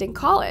began attending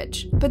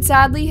college. But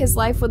sadly, his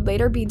life would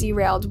later be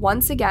derailed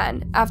once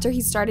again after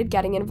he started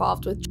getting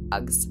involved with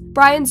drugs.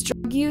 Brian's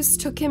drug use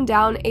took him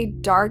down a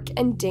dark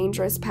and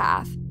dangerous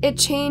path. It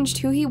changed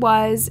who he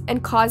was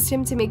and caused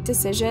him to make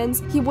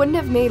decisions he wouldn't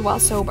have made while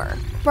sober.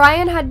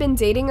 Brian had been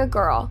dating a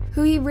girl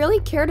who he really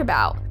cared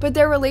about, but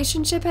their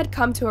relationship had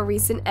come to a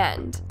recent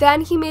end.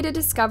 Then he made a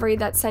discovery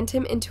that sent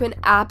him into an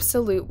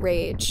absolute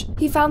rage.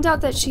 He found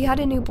out that she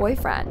had a new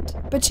boyfriend,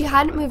 but she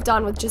hadn't moved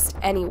on with just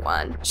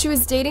anyone. She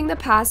was dating the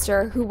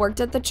pastor who worked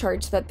at the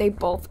church that they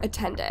both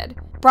attended.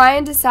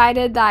 Brian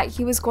decided that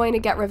he was going to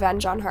get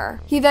revenge on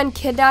her. He then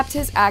kidnapped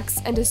his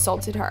ex and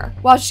assaulted her.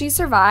 While she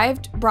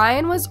survived,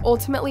 Brian was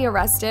ultimately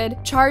arrested,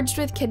 charged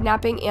with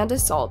kidnapping and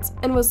assault,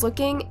 and was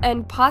looking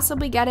and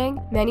possibly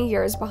getting many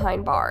years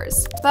behind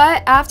bars.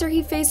 But after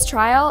he faced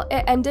trial,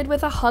 it ended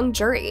with a hung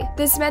jury.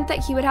 This meant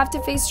that he would have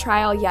to face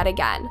trial yet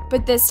again.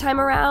 But this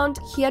time around,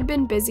 he had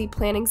been busy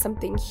planning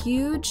something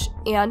huge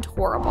and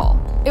horrible.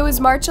 It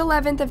was March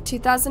 11th of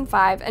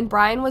 2005, and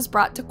Brian was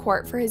brought to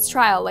court for his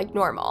trial like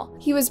normal.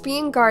 He was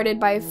being guarded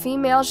by a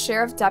female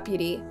sheriff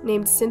deputy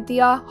named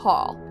Cynthia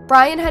Hall.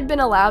 Brian had been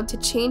allowed to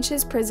change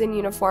his prison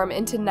uniform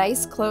into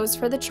nice clothes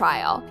for the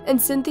trial, and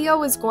Cynthia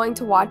was going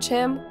to watch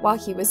him while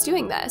he was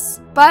doing this.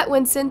 But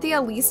when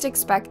Cynthia least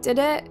expected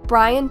it,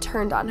 Brian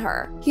turned on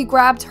her. He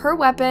grabbed her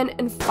weapon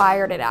and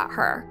fired it at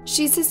her.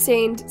 She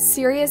sustained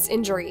serious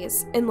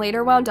injuries and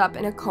later wound up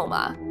in a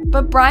coma.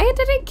 But Brian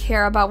didn't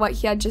care about what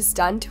he had just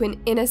done to an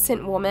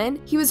innocent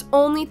woman. He was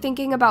only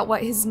thinking about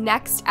what his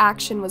next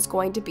action was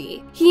going to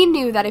be. He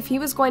knew that if he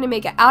was going to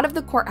make it out of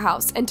the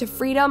courthouse and to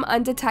freedom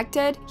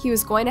undetected, he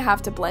was going to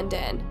have to blend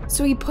in.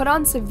 So he put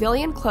on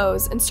civilian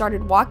clothes and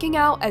started walking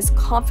out as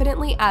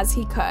confidently as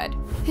he could.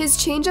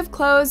 His change of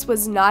clothes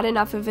was not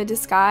enough of a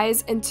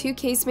disguise, and 2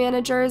 case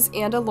managers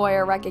and a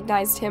lawyer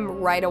recognized him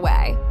right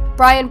away.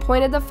 Brian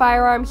pointed the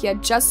firearm he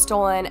had just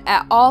stolen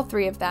at all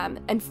 3 of them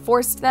and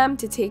forced them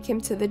to take him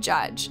to the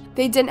judge.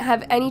 They didn't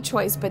have any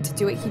choice but to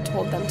do what he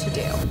told them to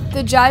do.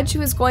 The judge who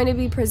was going to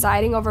be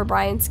presiding over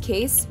Brian's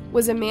case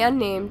was a man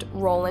named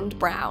Roland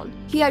Brown.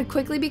 He had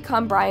quickly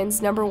become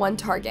Brian's #1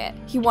 target.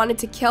 He wanted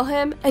to kill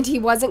him, and he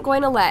wasn't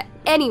going to let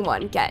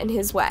anyone get in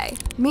his way.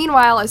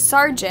 Meanwhile, a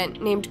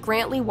sergeant named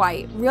Grantley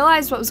White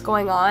realized what was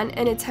going on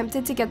and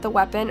attempted to get the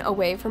weapon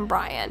away from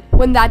Brian.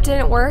 When that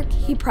didn't work,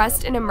 he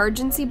pressed an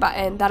emergency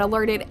button that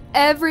alerted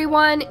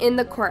everyone in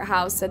the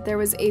courthouse that there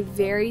was a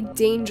very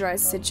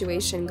dangerous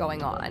situation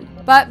going on.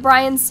 But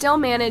Brian still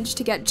managed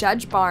to get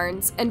Judge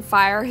Barnes and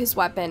fire his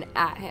weapon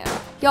at him.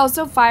 He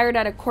also fired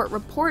at a court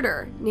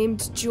reporter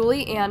named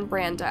Julie Ann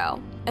Brando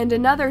and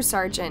another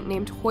sergeant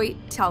named Hoyt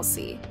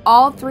Telsey.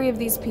 All 3 of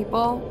these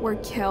people were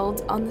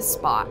killed on the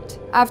spot.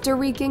 After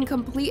wreaking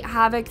complete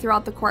havoc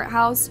throughout the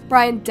courthouse,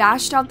 Brian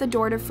dashed out the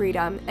door to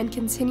freedom and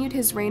continued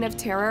his reign of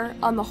terror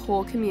on the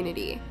whole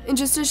community. In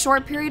just a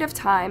short period of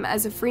time,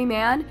 as a free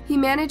man, he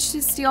managed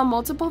to steal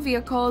multiple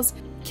vehicles,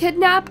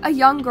 kidnap a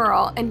young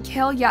girl, and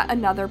kill yet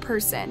another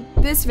person.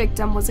 This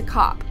victim was a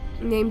cop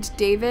named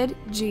David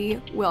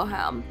G.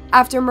 Wilhelm.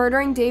 After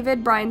murdering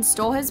David, Brian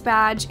stole his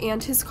badge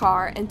and his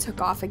car and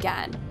took off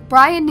again.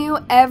 Brian knew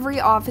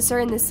every officer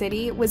in the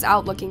city was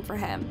out looking for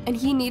him, and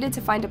he needed to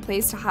find a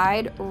place to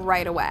hide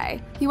right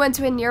away. He went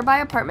to a nearby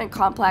apartment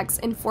complex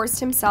and forced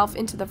himself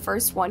into the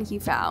first one he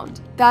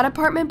found. That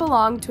apartment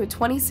belonged to a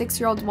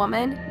 26-year-old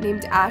woman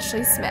named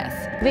Ashley Smith.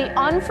 The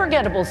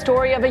unforgettable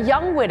story of a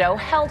young widow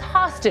held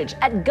hostage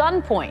at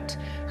gunpoint.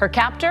 Her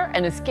captor,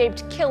 an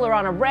escaped killer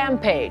on a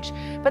rampage.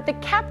 But the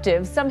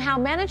captive somehow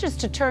manages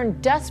to turn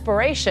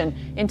desperation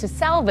into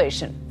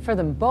salvation for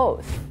them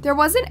both. There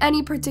wasn't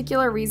any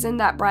particular reason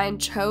that Brian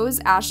chose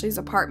Ashley's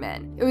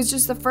apartment. It was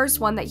just the first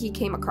one that he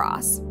came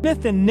across.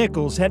 Smith and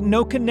Nichols had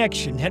no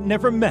connection, had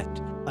never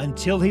met,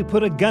 until he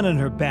put a gun in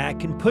her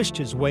back and pushed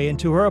his way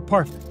into her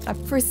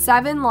apartment. For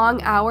 7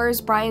 long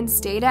hours, Brian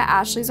stayed at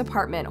Ashley's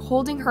apartment,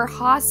 holding her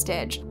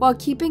hostage while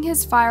keeping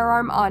his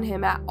firearm on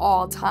him at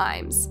all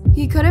times.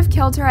 He could have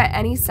killed her at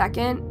any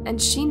second,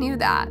 and she knew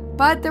that.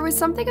 But there was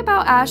something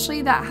about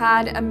Ashley that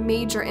had a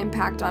major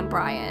impact on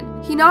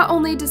Brian. He not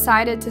only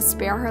decided to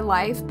spare her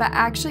life, but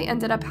actually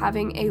ended up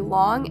having a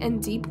long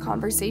and deep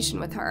conversation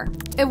with her.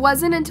 It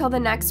wasn't until the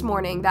next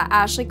morning that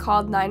Ashley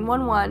called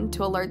 911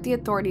 to alert the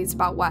authorities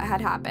about what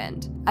had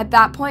happened. At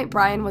that point,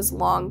 Brian was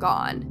long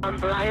gone.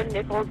 Brian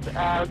Nichols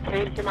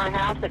came to my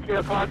house at 2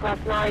 o'clock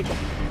last night.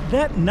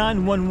 That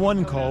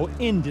 911 call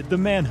ended the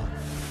manhunt.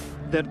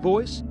 That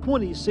voice,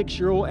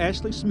 26-year-old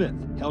Ashley Smith,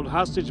 held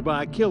hostage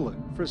by a killer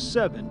for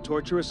 7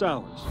 torturous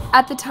hours.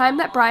 At the time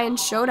that Brian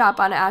showed up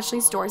on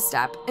Ashley's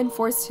doorstep and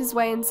forced his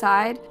way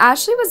inside,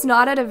 Ashley was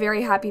not at a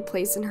very happy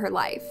place in her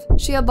life.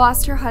 She had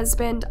lost her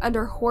husband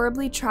under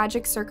horribly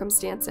tragic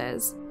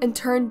circumstances and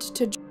turned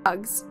to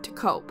drugs to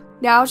cope.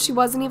 Now she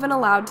wasn't even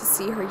allowed to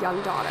see her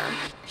young daughter.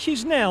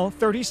 She's now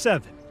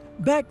 37.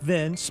 Back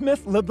then,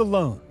 Smith lived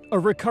alone, a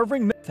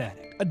recovering meth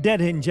addict, a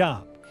dead-end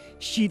job.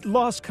 She'd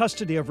lost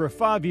custody of her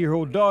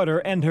 5-year-old daughter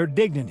and her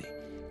dignity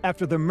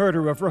after the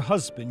murder of her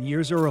husband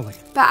years earlier.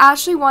 But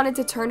Ashley wanted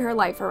to turn her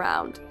life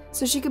around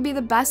so she could be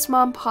the best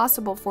mom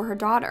possible for her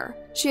daughter.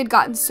 She had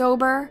gotten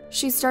sober,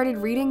 she started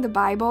reading the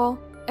Bible,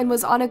 and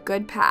was on a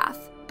good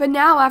path. But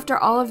now, after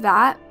all of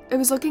that, it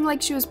was looking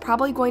like she was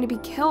probably going to be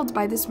killed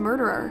by this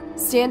murderer,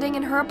 standing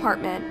in her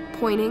apartment,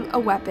 pointing a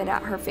weapon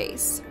at her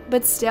face.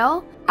 But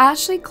still,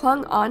 Ashley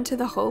clung on to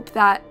the hope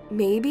that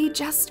maybe,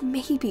 just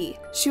maybe,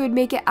 she would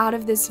make it out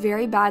of this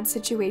very bad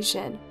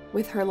situation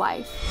with her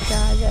life.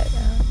 God, that,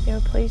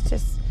 please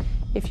just,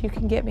 if you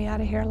can get me out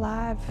of here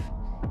alive.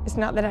 It's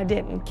not that I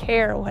didn't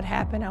care what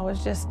happened, I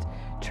was just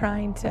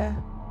trying to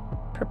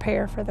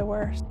prepare for the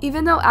worst.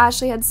 Even though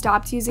Ashley had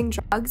stopped using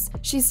drugs,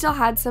 she still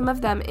had some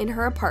of them in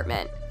her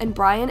apartment, and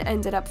Brian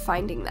ended up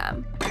finding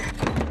them.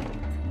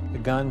 The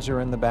guns are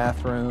in the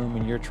bathroom,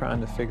 and you're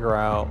trying to figure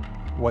out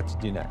what to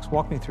do next.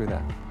 Walk me through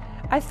that.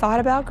 I thought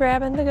about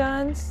grabbing the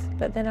guns,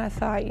 but then I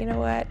thought, you know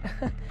what?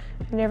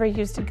 I've never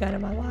used a gun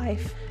in my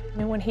life.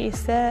 And when he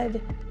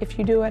said, if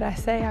you do what I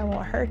say, I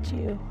won't hurt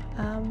you,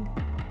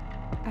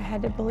 I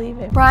had to believe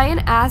it. Brian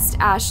asked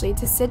Ashley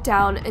to sit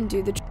down and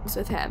do the drugs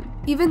with him.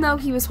 Even though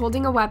he was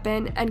holding a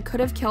weapon and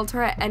could have killed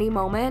her at any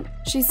moment,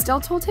 she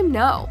still told him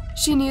no.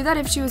 She knew that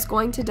if she was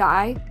going to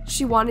die,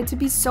 she wanted to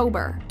be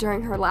sober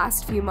during her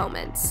last few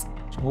moments.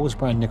 So what was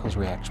Brian Nichols'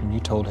 reaction when you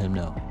told him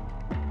no?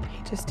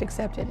 He just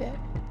accepted it.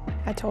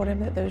 I told him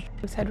that those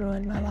drugs had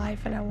ruined my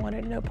life and I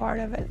wanted no part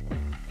of it.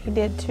 He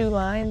did 2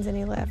 lines and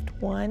he left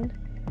 1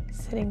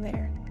 sitting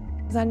there.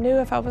 Because I knew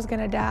if I was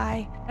gonna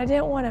die, I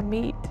didn't want to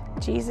meet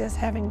Jesus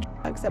having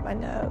drugs up my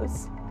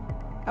nose.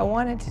 I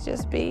wanted to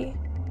just be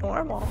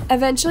normal.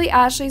 Eventually,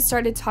 Ashley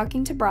started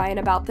talking to Brian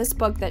about this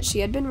book that she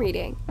had been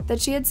reading,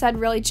 that she had said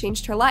really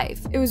changed her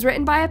life. It was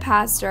written by a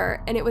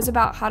pastor, and it was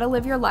about how to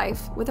live your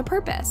life with a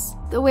purpose.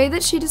 The way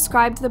that she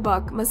described the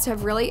book must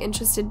have really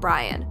interested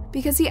Brian,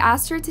 because he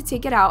asked her to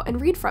take it out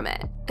and read from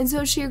it, and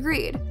so she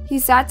agreed. He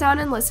sat down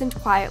and listened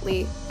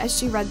quietly as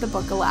she read the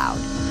book aloud.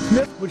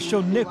 Smith would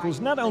show Nichols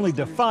not only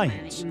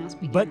defiance,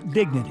 but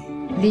dignity.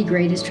 The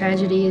greatest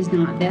tragedy is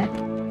not death,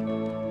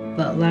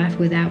 but life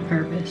without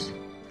purpose.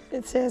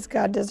 It says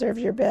God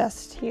deserves your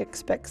best. He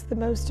expects the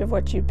most of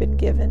what you've been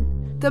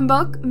given. The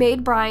book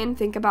made Brian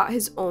think about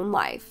his own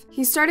life.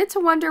 He started to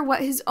wonder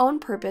what his own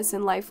purpose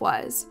in life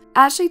was.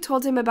 Ashley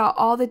told him about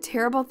all the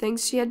terrible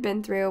things she had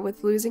been through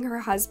with losing her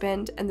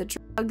husband and the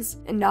drugs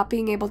and not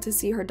being able to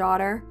see her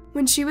daughter.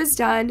 When she was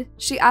done,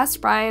 she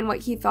asked Brian what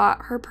he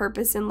thought her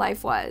purpose in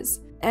life was,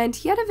 and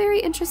he had a very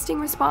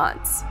interesting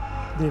response.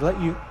 Did he let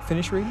you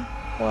finish reading?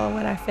 Well,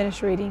 when I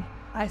finished reading,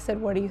 I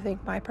said, "What do you think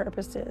my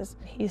purpose is?"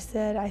 He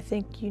said, "I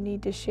think you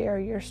need to share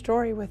your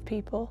story with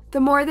people." The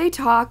more they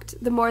talked,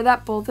 the more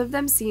that both of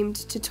them seemed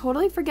to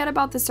totally forget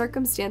about the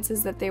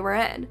circumstances that they were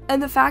in,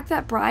 and the fact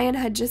that Brian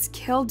had just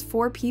killed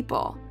 4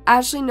 people.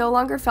 Ashley no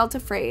longer felt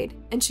afraid,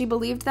 and she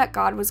believed that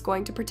God was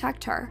going to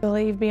protect her. I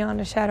believe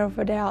beyond a shadow of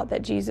a doubt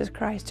that Jesus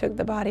Christ took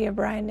the body of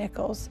Brian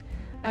Nichols.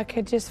 I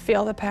could just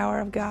feel the power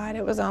of God.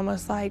 It was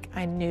almost like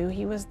I knew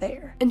he was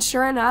there. And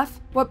sure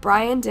enough, what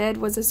Brian did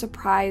was a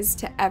surprise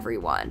to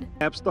everyone.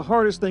 Perhaps the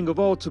hardest thing of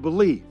all to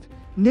believe.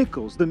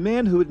 Nichols, the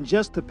man who in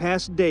just the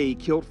past day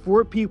killed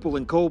 4 people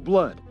in cold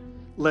blood,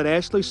 let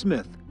Ashley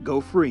Smith go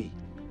free.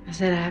 I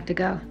said I have to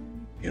go.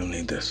 You don't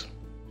need this.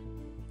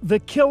 The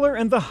killer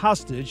and the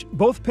hostage,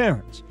 both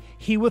parents.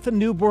 He with a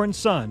newborn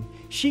son.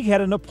 She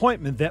had an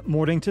appointment that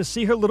morning to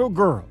see her little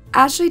girl.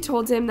 Ashley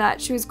told him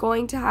that she was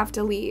going to have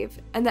to leave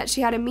and that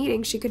she had a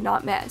meeting she could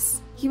not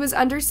miss. He was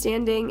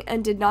understanding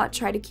and did not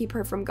try to keep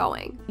her from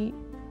going. He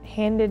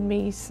handed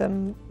me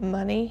some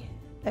money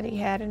that he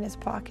had in his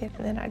pocket,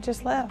 and then I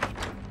just left.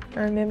 I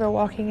remember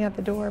walking out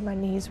the door, my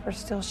knees were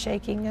still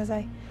shaking as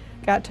I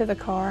got to the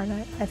car, and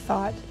I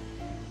thought,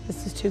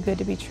 this is too good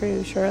to be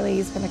true. Surely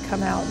he's going to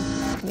come out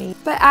and me.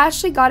 But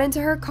Ashley got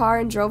into her car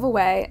and drove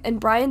away,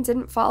 and Brian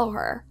didn't follow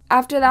her.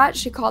 After that,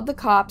 she called the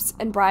cops,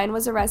 and Brian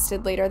was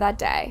arrested later that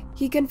day.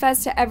 He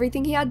confessed to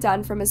everything he had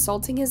done, from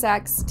assaulting his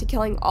ex to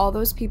killing all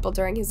those people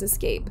during his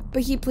escape.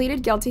 But he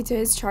pleaded guilty to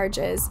his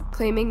charges,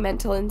 claiming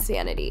mental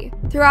insanity.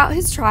 Throughout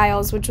his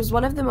trials, which was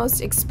one of the most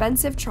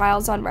expensive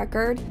trials on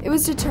record, it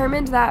was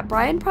determined that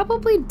Brian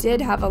probably did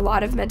have a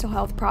lot of mental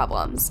health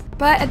problems.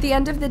 But at the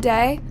end of the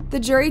day, the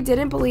jury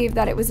didn't believe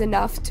that it was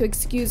enough to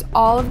excuse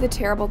all of the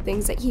terrible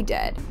things that he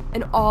did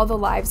and all the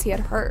lives he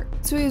had hurt.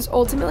 So he was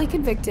ultimately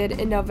convicted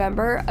in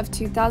November of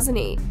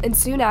 2008, and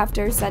soon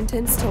after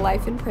sentenced to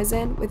life in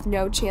prison with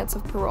no chance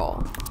of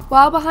parole.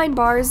 While behind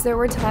bars, there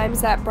were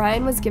times that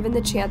Brian was given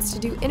the chance to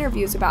do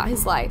interviews about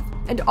his life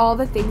and all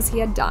the things he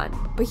had done,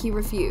 but he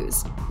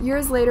refused.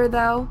 Years later,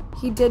 though,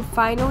 he did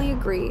finally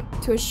agree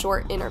to a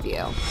short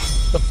interview.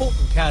 The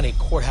Fulton County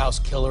courthouse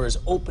killer is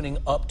opening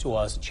up to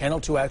us, Channel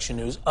 2 Action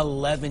News,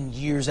 11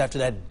 years after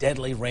that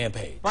deadly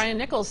rampage. Brian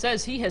Nichols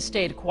says he has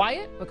stayed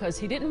quiet because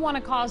he didn't want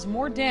to cause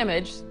more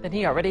damage than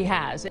he already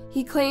has.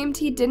 He claimed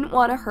he didn't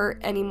want to hurt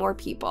any more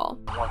people.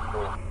 I want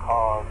to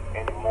cause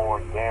any more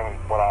damage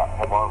than what I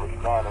have already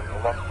done,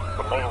 and that's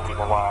the main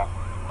reason why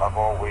I've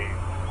always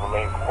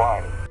remained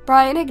quiet.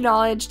 Brian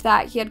acknowledged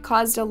that he had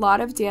caused a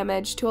lot of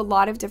damage to a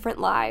lot of different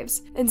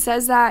lives and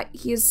says that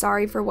he is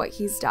sorry for what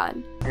he's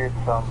done. Did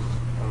some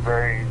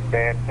very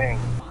bad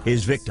things.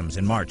 His victims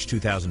in March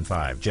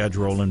 2005, Judge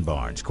Roland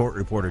Barnes, court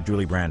reporter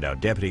Julie Brandow,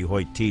 Deputy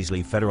Hoyt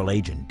Teasley, federal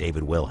agent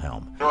David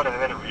Wilhelm. Doing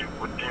an interview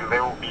with you,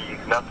 there will be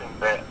nothing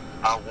that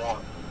I want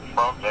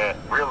from that,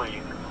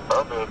 really,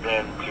 other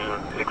than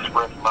to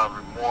express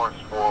my remorse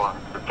for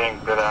the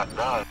things that I've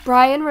done.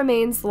 Brian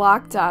remains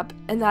locked up,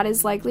 and that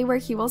is likely where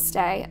he will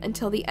stay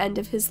until the end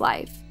of his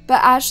life.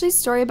 But Ashley's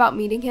story about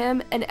meeting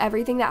him and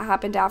everything that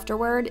happened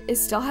afterward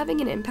is still having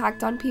an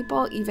impact on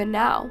people even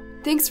now.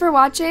 Thanks for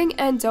watching,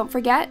 and don't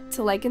forget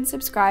to like and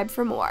subscribe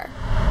for more.